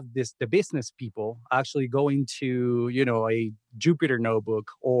to have the business people actually go into, a Jupyter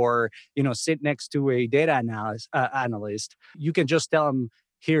notebook or, sit next to a data analyst. You can just tell them,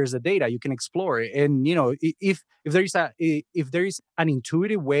 here's the data, you can explore it. And, if there is an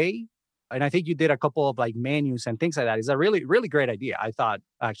intuitive way, and I think you did a couple of like menus and things like that, is a really, really great idea, I thought,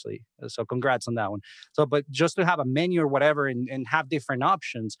 actually. So congrats on that one. So, but just to have a menu or whatever and have different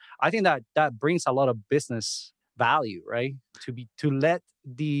options, I think that brings a lot of business value, right? To let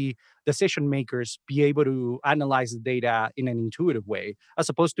the decision makers be able to analyze the data in an intuitive way, as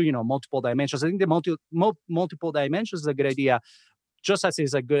opposed to multiple dimensions. I think the multiple dimensions is a good idea just as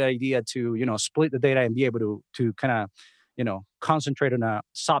it's a good idea to, split the data and be able to kind of, concentrate on a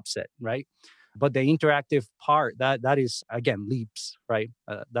subset, right? But the interactive part, that is, again, leaps, right?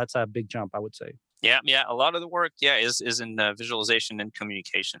 That's a big jump, I would say. Yeah. A lot of the work, is in visualization and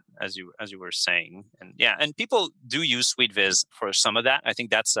communication, as you were saying, and people do use SuiteViz for some of that. I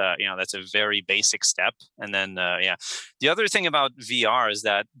think that's that's a very basic step. And then the other thing about VR is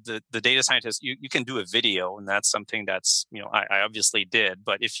that the data scientist, you can do a video, and that's something that's I obviously did.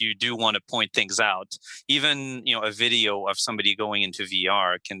 But if you do want to point things out, even a video of somebody going into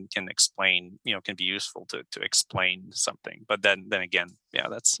VR can explain, can be useful to explain something. But then again,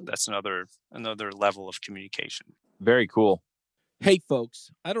 that's another level of communication. Very cool. Hey, folks,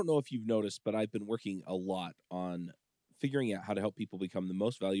 I don't know if you've noticed, but I've been working a lot on figuring out how to help people become the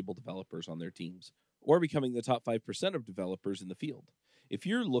most valuable developers on their teams, or becoming the top 5% of developers in the field. If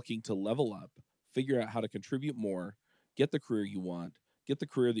you're looking to level up, figure out how to contribute more, get the career you want, get the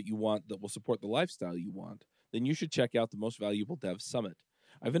career that you want that will support the lifestyle you want, then you should check out the Most Valuable Dev Summit.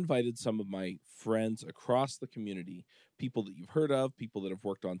 I've invited some of my friends across the community, people that you've heard of, people that have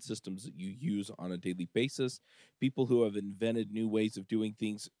worked on systems that you use on a daily basis, people who have invented new ways of doing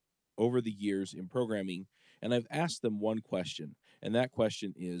things over the years in programming, and I've asked them one question, and that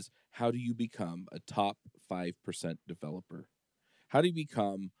question is, how do you become a top 5% developer? How do you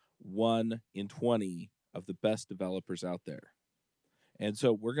become 1 in 20 of the best developers out there? And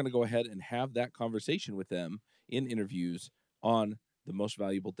so we're going to go ahead and have that conversation with them in interviews on the Most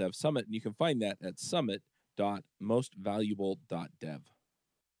Valuable Dev Summit, and you can find that at summit.mostvaluable.dev.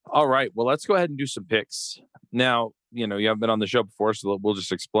 All right, well, let's go ahead and do some picks. Now, you haven't been on the show before, so we'll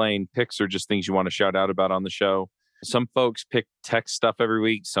just explain. Picks are just things you want to shout out about on the show. Some folks pick tech stuff every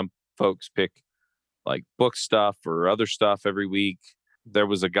week. Some folks pick like book stuff or other stuff every week. There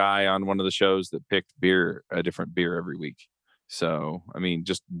was a guy on one of the shows that picked a different beer every week. So,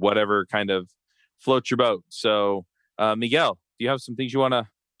 just whatever kind of floats your boat. So, Miguel, do you have some things you want to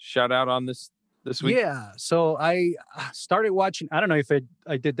shout out on this week? Yeah. So I started watching. I don't know if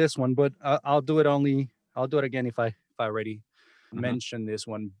I did this one, but I'll do it again if I already mentioned this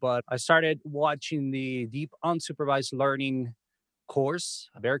one. But I started watching the Deep Unsupervised Learning course,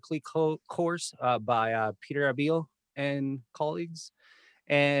 Berkeley course by Peter Abbeel and colleagues,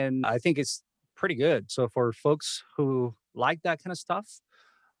 and I think it's pretty good. So for folks who like that kind of stuff,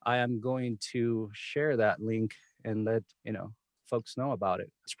 I am going to share that link and let folks know about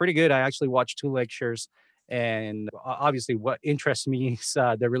it. It's pretty good. I actually watched 2 lectures, and obviously what interests me is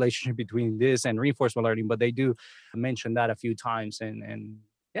the relationship between this and reinforcement learning, but they do mention that a few times, and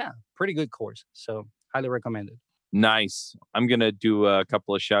pretty good course. So highly recommended. Nice. I'm going to do a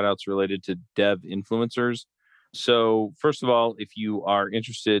couple of shout outs related to dev influencers. So first of all, if you are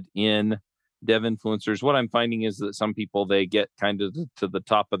interested in dev influencers, what I'm finding is that some people, they get kind of to the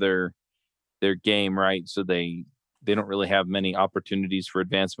top of their game, right? So they don't really have many opportunities for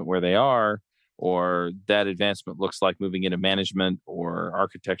advancement where they are, or that advancement looks like moving into management or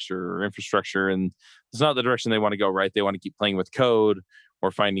architecture or infrastructure, and it's not the direction they want to go, right? They want to keep playing with code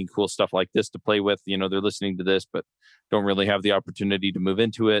or finding cool stuff like this to play with. They're listening to this, but don't really have the opportunity to move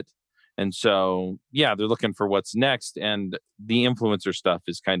into it. And so, they're looking for what's next. And the influencer stuff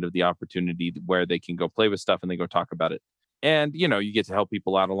is kind of the opportunity where they can go play with stuff and they go talk about it. And, you get to help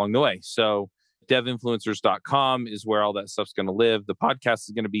people out along the way. So devinfluencers.com is where all that stuff's going to live. The podcast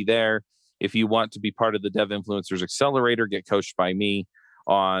is going to be there. If you want to be part of the Dev Influencers Accelerator, get coached by me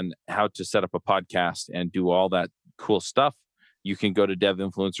on how to set up a podcast and do all that cool stuff, you can go to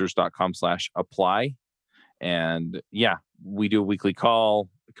devinfluencers.com/apply. And we do a weekly call,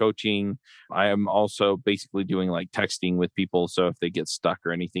 coaching. I am also basically doing like texting with people. So if they get stuck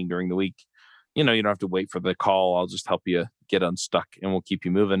or anything during the week, you don't have to wait for the call. I'll just help you get unstuck and we'll keep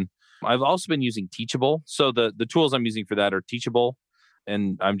you moving. I've also been using Teachable. So the tools I'm using for that are Teachable,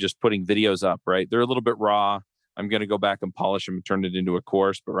 and I'm just putting videos up, right? They're a little bit raw. I'm going to go back and polish them and turn it into a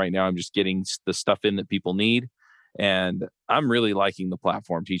course. But right now I'm just getting the stuff in that people need. And I'm really liking the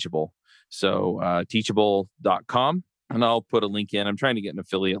platform Teachable. So teachable.com, and I'll put a link in. I'm trying to get an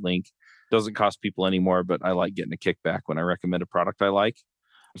affiliate link. Doesn't cost people anymore, but I like getting a kickback when I recommend a product I like.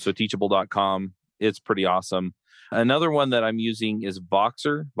 So teachable.com, it's pretty awesome. Another one that I'm using is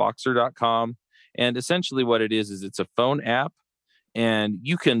Voxer, Voxer.com. And essentially what it is it's a phone app, and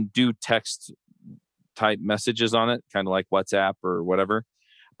you can do text type messages on it, kind of like WhatsApp or whatever.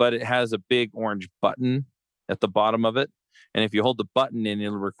 But it has a big orange button at the bottom of it. And if you hold the button in,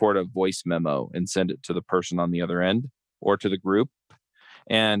 it'll record a voice memo and send it to the person on the other end or to the group.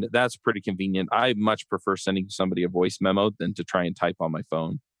 And that's pretty convenient. I much prefer sending somebody a voice memo than to try and type on my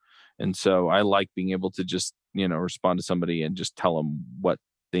phone. And so I like being able to just, respond to somebody and just tell them what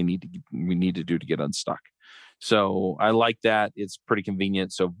we need to do to get unstuck. So I like that. It's pretty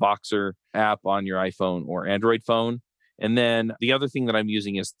convenient. So Voxer app on your iPhone or Android phone. And then the other thing that I'm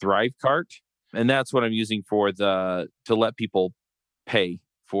using is Thrivecart. And that's what I'm using to let people pay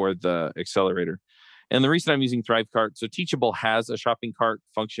for the accelerator. And the reason I'm using Thrivecart, so Teachable has a shopping cart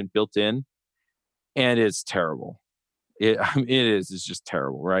function built in, and it's terrible. It's just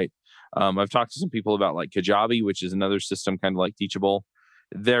terrible, right? I've talked to some people about like Kajabi, which is another system kind of like Teachable.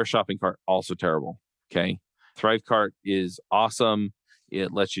 Their shopping cart also terrible. Okay. Thrivecart is awesome.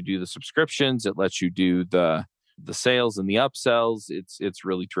 It lets you do the subscriptions. It lets you do the sales and the upsells. It's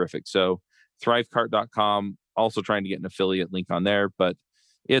really terrific. So thrivecart.com, also trying to get an affiliate link on there, but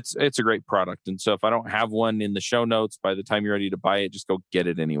it's a great product. And so if I don't have one in the show notes, by the time you're ready to buy it, just go get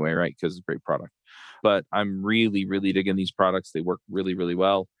it anyway, right? Because it's a great product. But I'm really, really digging these products. They work really, really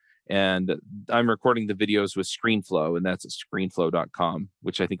well. And I'm recording the videos with ScreenFlow, and that's at screenflow.com,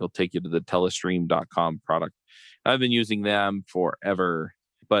 which I think will take you to the telestream.com product. I've been using them forever,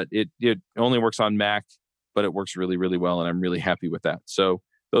 but it only works on Mac, but it works really, really well. And I'm really happy with that. So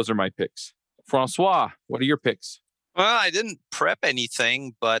those are my picks. Francois, what are your picks? Well, I didn't prep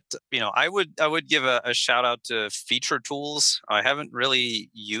anything, but I would give a shout out to Feature Tools. I haven't really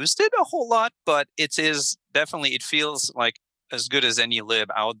used it a whole lot, but it feels like as good as any lib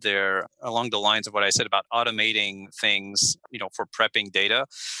out there along the lines of what I said about automating things, for prepping data.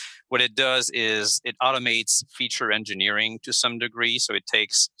 What it does is it automates feature engineering to some degree. So it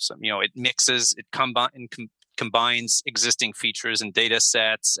takes it mixes, it combines existing features and data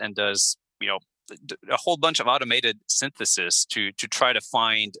sets and does, a whole bunch of automated synthesis to try to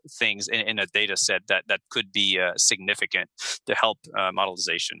find things in a data set that could be significant to help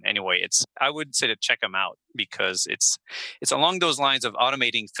modelization. Anyway, I would say to check them out because it's along those lines of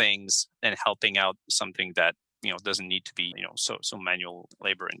automating things and helping out something that doesn't need to be so manual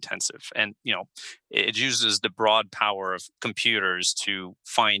labor intensive. And it uses the broad power of computers to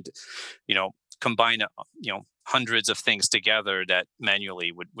find combine hundreds of things together that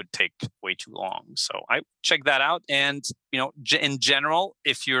manually would take way too long. So I check that out. And in general,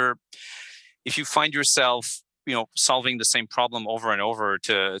 if you find yourself solving the same problem over and over,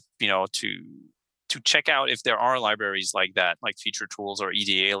 to check out if there are libraries like that, like Feature Tools or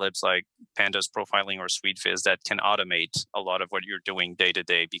EDA libs like Pandas Profiling or SweetViz that can automate a lot of what you're doing day to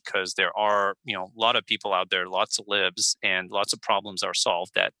day, because there are a lot of people out there, lots of libs, and lots of problems are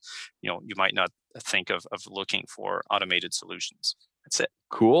solved that you might not think of looking for automated solutions. That's it.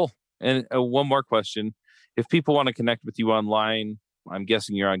 Cool. And one more question: if people want to connect with you online, I'm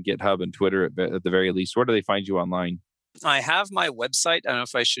guessing you're on GitHub and Twitter at the very least. Where do they find you online? I have my website. I don't know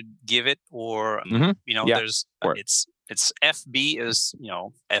if I should give it or, there's, it's FB is,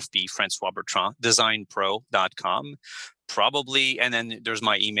 FB Francois Bertrand, designpro.com, probably. And then there's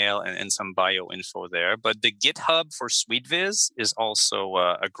my email and some bio info there. But the GitHub for SweetViz is also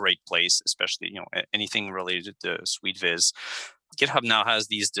a great place, especially, anything related to SweetViz. GitHub now has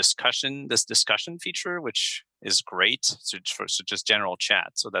this discussion feature, which is great. So just general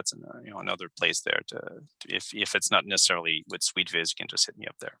chat. So that's another place there to if it's not necessarily with SweetViz, you can just hit me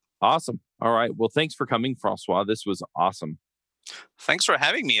up there. Awesome. All right. Well, thanks for coming, Francois. This was awesome. Thanks for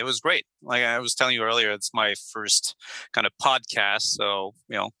having me. It was great. Like I was telling you earlier, it's my first kind of podcast. So,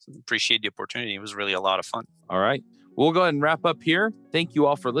 appreciate the opportunity. It was really a lot of fun. All right. We'll go ahead and wrap up here. Thank you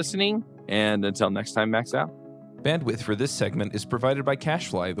all for listening. And until next time, max out. Bandwidth for this segment is provided by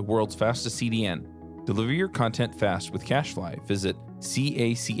CacheFly, the world's fastest CDN. Deliver your content fast with CacheFly. Visit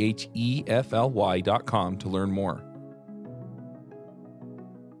CacheFly.com to learn more.